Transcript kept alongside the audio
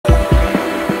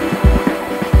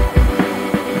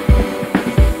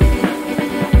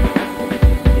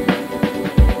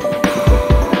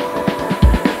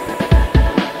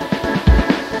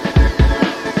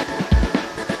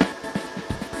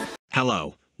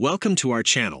Hello, welcome to our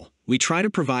channel. We try to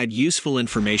provide useful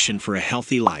information for a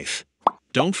healthy life.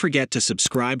 Don't forget to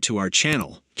subscribe to our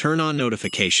channel, turn on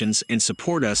notifications, and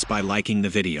support us by liking the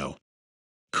video.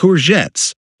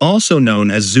 Courgettes, also known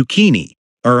as zucchini,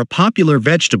 are a popular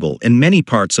vegetable in many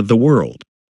parts of the world.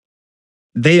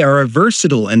 They are a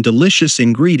versatile and delicious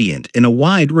ingredient in a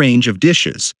wide range of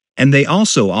dishes, and they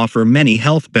also offer many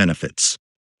health benefits.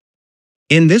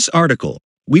 In this article,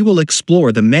 we will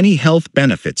explore the many health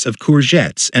benefits of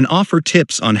courgettes and offer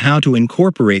tips on how to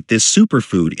incorporate this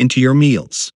superfood into your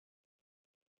meals.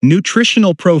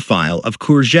 Nutritional profile of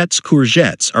courgettes.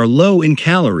 Courgettes are low in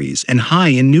calories and high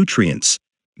in nutrients,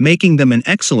 making them an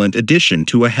excellent addition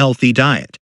to a healthy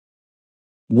diet.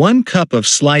 1 cup of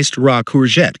sliced raw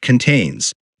courgette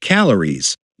contains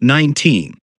calories,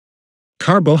 19.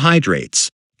 Carbohydrates,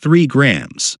 3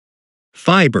 grams.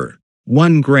 Fiber,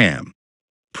 1 gram.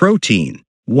 Protein,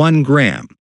 1 gram.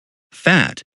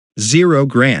 Fat, 0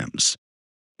 grams.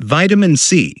 Vitamin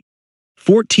C,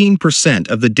 14%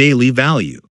 of the daily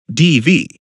value, DV.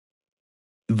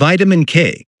 Vitamin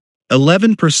K,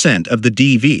 11% of the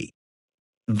DV.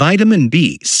 Vitamin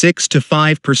B, 6 to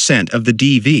 5% of the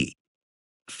DV.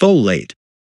 Folate,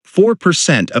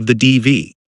 4% of the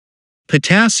DV.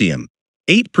 Potassium,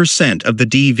 8% of the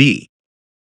DV.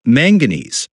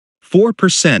 Manganese,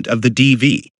 4% of the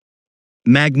DV.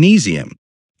 Magnesium,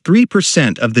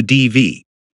 3% of the DV.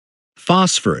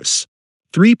 Phosphorus,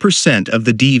 3% of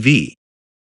the DV.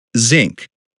 Zinc,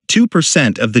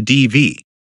 2% of the DV.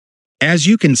 As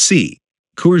you can see,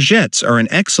 courgettes are an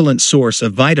excellent source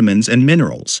of vitamins and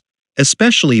minerals,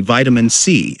 especially vitamin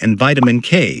C and vitamin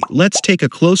K. Let's take a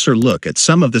closer look at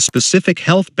some of the specific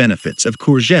health benefits of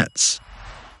courgettes.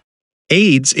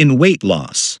 Aids in weight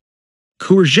loss.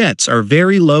 Courgettes are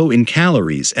very low in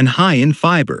calories and high in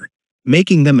fiber,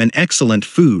 making them an excellent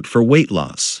food for weight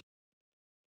loss.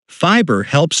 Fiber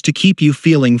helps to keep you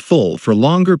feeling full for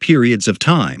longer periods of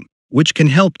time, which can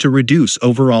help to reduce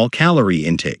overall calorie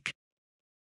intake.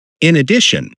 In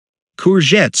addition,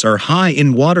 courgettes are high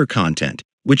in water content,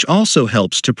 which also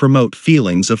helps to promote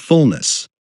feelings of fullness.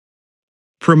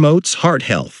 Promotes heart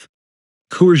health.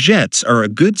 Courgettes are a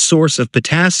good source of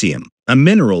potassium, a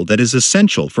mineral that is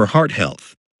essential for heart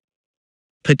health.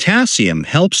 Potassium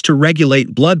helps to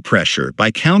regulate blood pressure by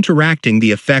counteracting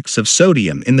the effects of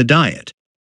sodium in the diet.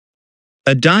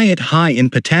 A diet high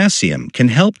in potassium can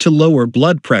help to lower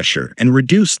blood pressure and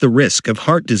reduce the risk of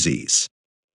heart disease.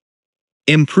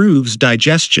 Improves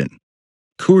digestion.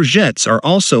 Courgettes are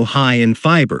also high in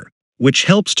fiber, which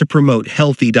helps to promote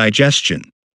healthy digestion.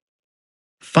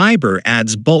 Fiber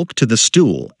adds bulk to the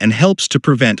stool and helps to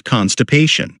prevent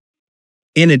constipation.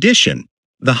 In addition,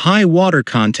 the high water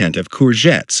content of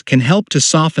courgettes can help to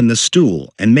soften the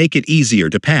stool and make it easier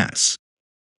to pass.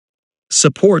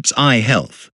 Supports eye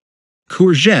health.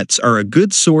 Courgettes are a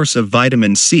good source of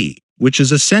vitamin C, which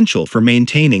is essential for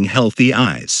maintaining healthy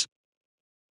eyes.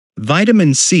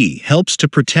 Vitamin C helps to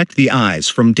protect the eyes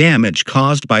from damage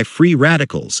caused by free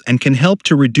radicals and can help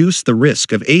to reduce the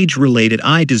risk of age-related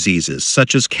eye diseases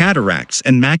such as cataracts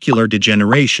and macular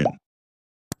degeneration.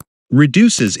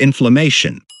 Reduces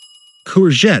inflammation.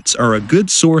 Courgettes are a good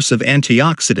source of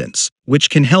antioxidants, which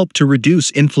can help to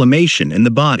reduce inflammation in the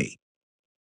body.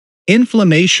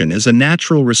 Inflammation is a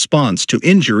natural response to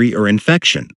injury or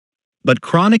infection, but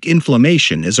chronic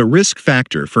inflammation is a risk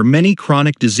factor for many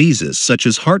chronic diseases such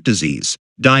as heart disease,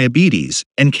 diabetes,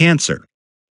 and cancer.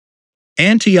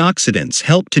 Antioxidants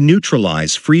help to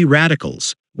neutralize free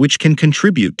radicals, which can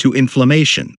contribute to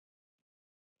inflammation.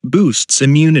 Boosts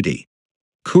immunity.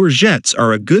 Courgettes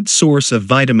are a good source of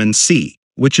vitamin C,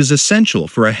 which is essential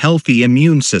for a healthy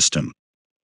immune system.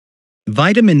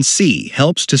 Vitamin C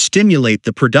helps to stimulate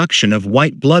the production of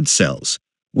white blood cells,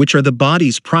 which are the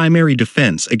body's primary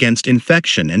defense against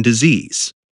infection and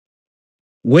disease.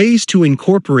 Ways to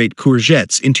incorporate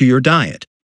courgettes into your diet.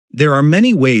 There are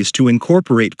many ways to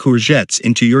incorporate courgettes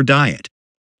into your diet.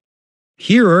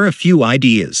 Here are a few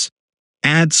ideas.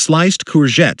 Add sliced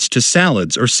courgettes to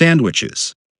salads or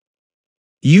sandwiches.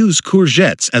 Use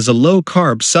courgettes as a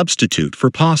low-carb substitute for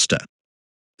pasta.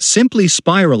 Simply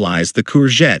spiralize the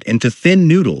courgette into thin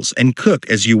noodles and cook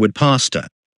as you would pasta.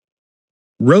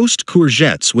 Roast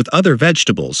courgettes with other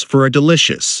vegetables for a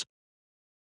delicious.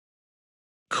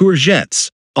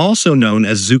 Courgettes, also known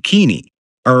as zucchini,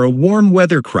 are a warm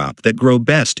weather crop that grow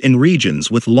best in regions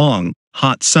with long,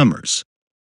 hot summers.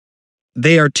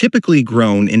 They are typically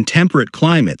grown in temperate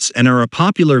climates and are a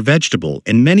popular vegetable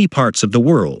in many parts of the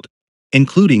world,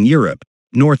 including Europe,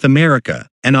 North America,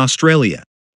 and Australia.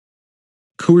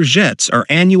 Courgettes are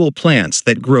annual plants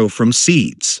that grow from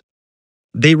seeds.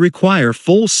 They require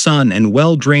full sun and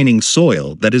well-draining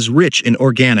soil that is rich in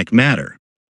organic matter.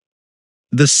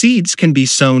 The seeds can be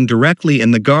sown directly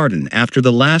in the garden after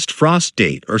the last frost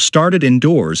date or started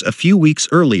indoors a few weeks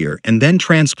earlier and then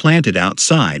transplanted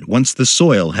outside once the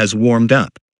soil has warmed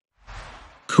up.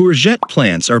 Courgette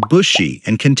plants are bushy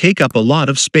and can take up a lot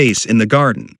of space in the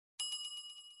garden.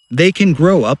 They can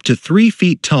grow up to 3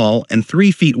 feet tall and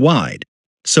 3 feet wide,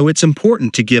 so it's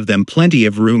important to give them plenty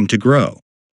of room to grow.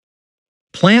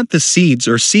 Plant the seeds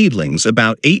or seedlings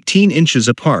about 18 inches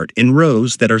apart in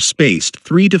rows that are spaced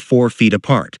 3 to 4 feet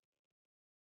apart.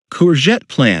 Courgette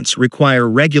plants require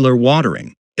regular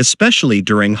watering, especially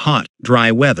during hot,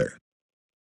 dry weather.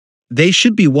 They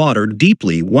should be watered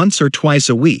deeply once or twice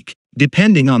a week,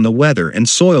 depending on the weather and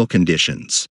soil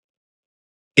conditions.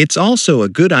 It's also a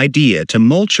good idea to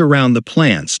mulch around the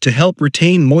plants to help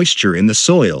retain moisture in the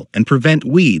soil and prevent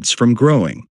weeds from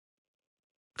growing.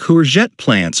 Courgette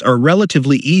plants are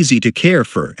relatively easy to care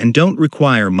for and don't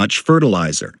require much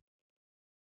fertilizer.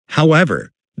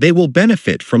 However, they will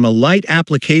benefit from a light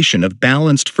application of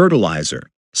balanced fertilizer,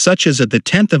 such as at the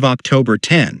 10th of October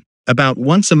 10, about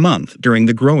once a month during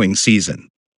the growing season.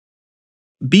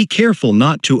 Be careful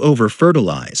not to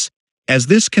over-fertilize, as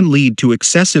this can lead to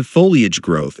excessive foliage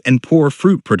growth and poor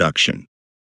fruit production.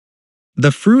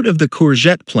 The fruit of the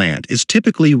courgette plant is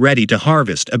typically ready to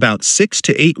harvest about 6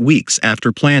 to 8 weeks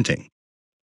after planting.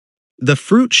 The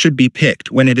fruit should be picked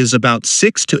when it is about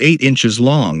 6 to 8 inches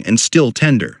long and still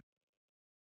tender.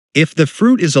 If the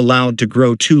fruit is allowed to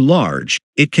grow too large,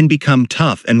 it can become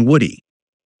tough and woody.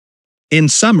 In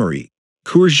summary,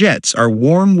 courgettes are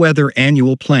warm-weather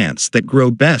annual plants that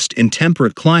grow best in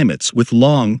temperate climates with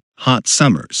long, hot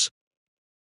summers.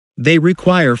 They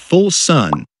require full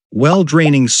sun,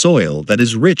 well-draining soil that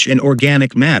is rich in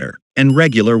organic matter, and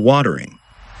regular watering.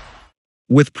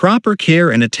 With proper care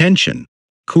and attention,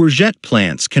 courgette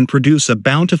plants can produce a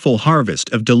bountiful harvest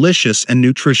of delicious and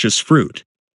nutritious fruit.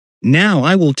 Now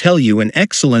I will tell you an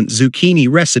excellent zucchini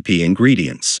recipe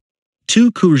ingredients.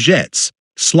 2 courgettes,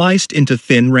 sliced into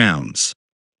thin rounds.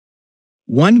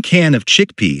 1 can of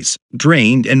chickpeas,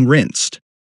 drained and rinsed.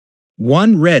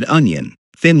 1 red onion,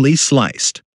 thinly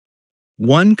sliced.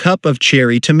 1 cup of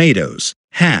cherry tomatoes,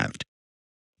 halved.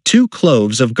 2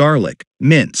 cloves of garlic,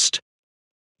 minced.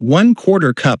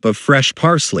 1/4 cup of fresh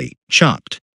parsley,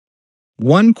 chopped.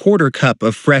 1/4 cup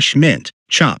of fresh mint,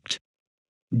 chopped.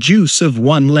 Juice of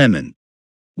 1 lemon.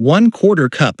 1/4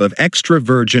 cup of extra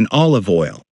virgin olive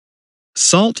oil.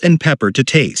 Salt and pepper to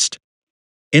taste.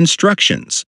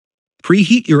 Instructions.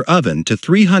 Preheat your oven to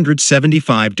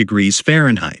 375 degrees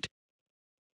Fahrenheit.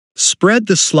 Spread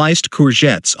the sliced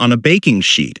courgettes on a baking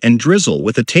sheet and drizzle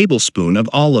with a tablespoon of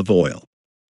olive oil.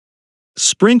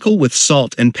 Sprinkle with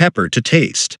salt and pepper to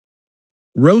taste.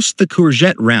 Roast the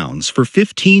courgette rounds for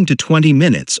 15 to 20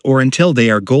 minutes or until they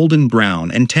are golden brown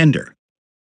and tender.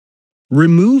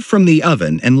 Remove from the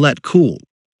oven and let cool.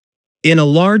 In a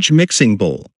large mixing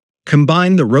bowl,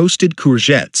 combine the roasted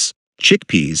courgettes,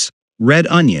 chickpeas, red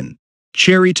onion,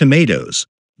 cherry tomatoes,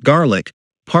 garlic,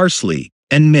 parsley,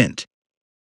 and mint.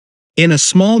 In a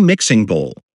small mixing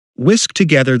bowl, whisk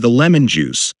together the lemon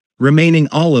juice, remaining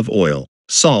olive oil,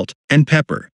 salt, and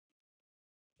pepper.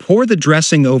 Pour the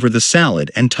dressing over the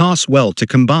salad and toss well to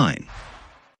combine.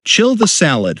 Chill the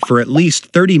salad for at least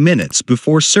 30 minutes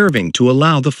before serving to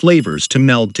allow the flavors to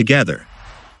meld together.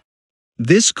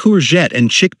 This courgette and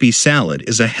chickpea salad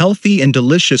is a healthy and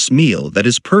delicious meal that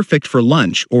is perfect for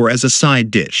lunch or as a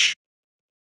side dish.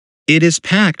 It is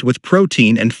packed with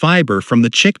protein and fiber from the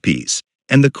chickpeas,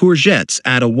 and the courgettes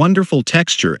add a wonderful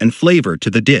texture and flavor to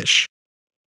the dish.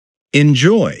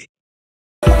 Enjoy!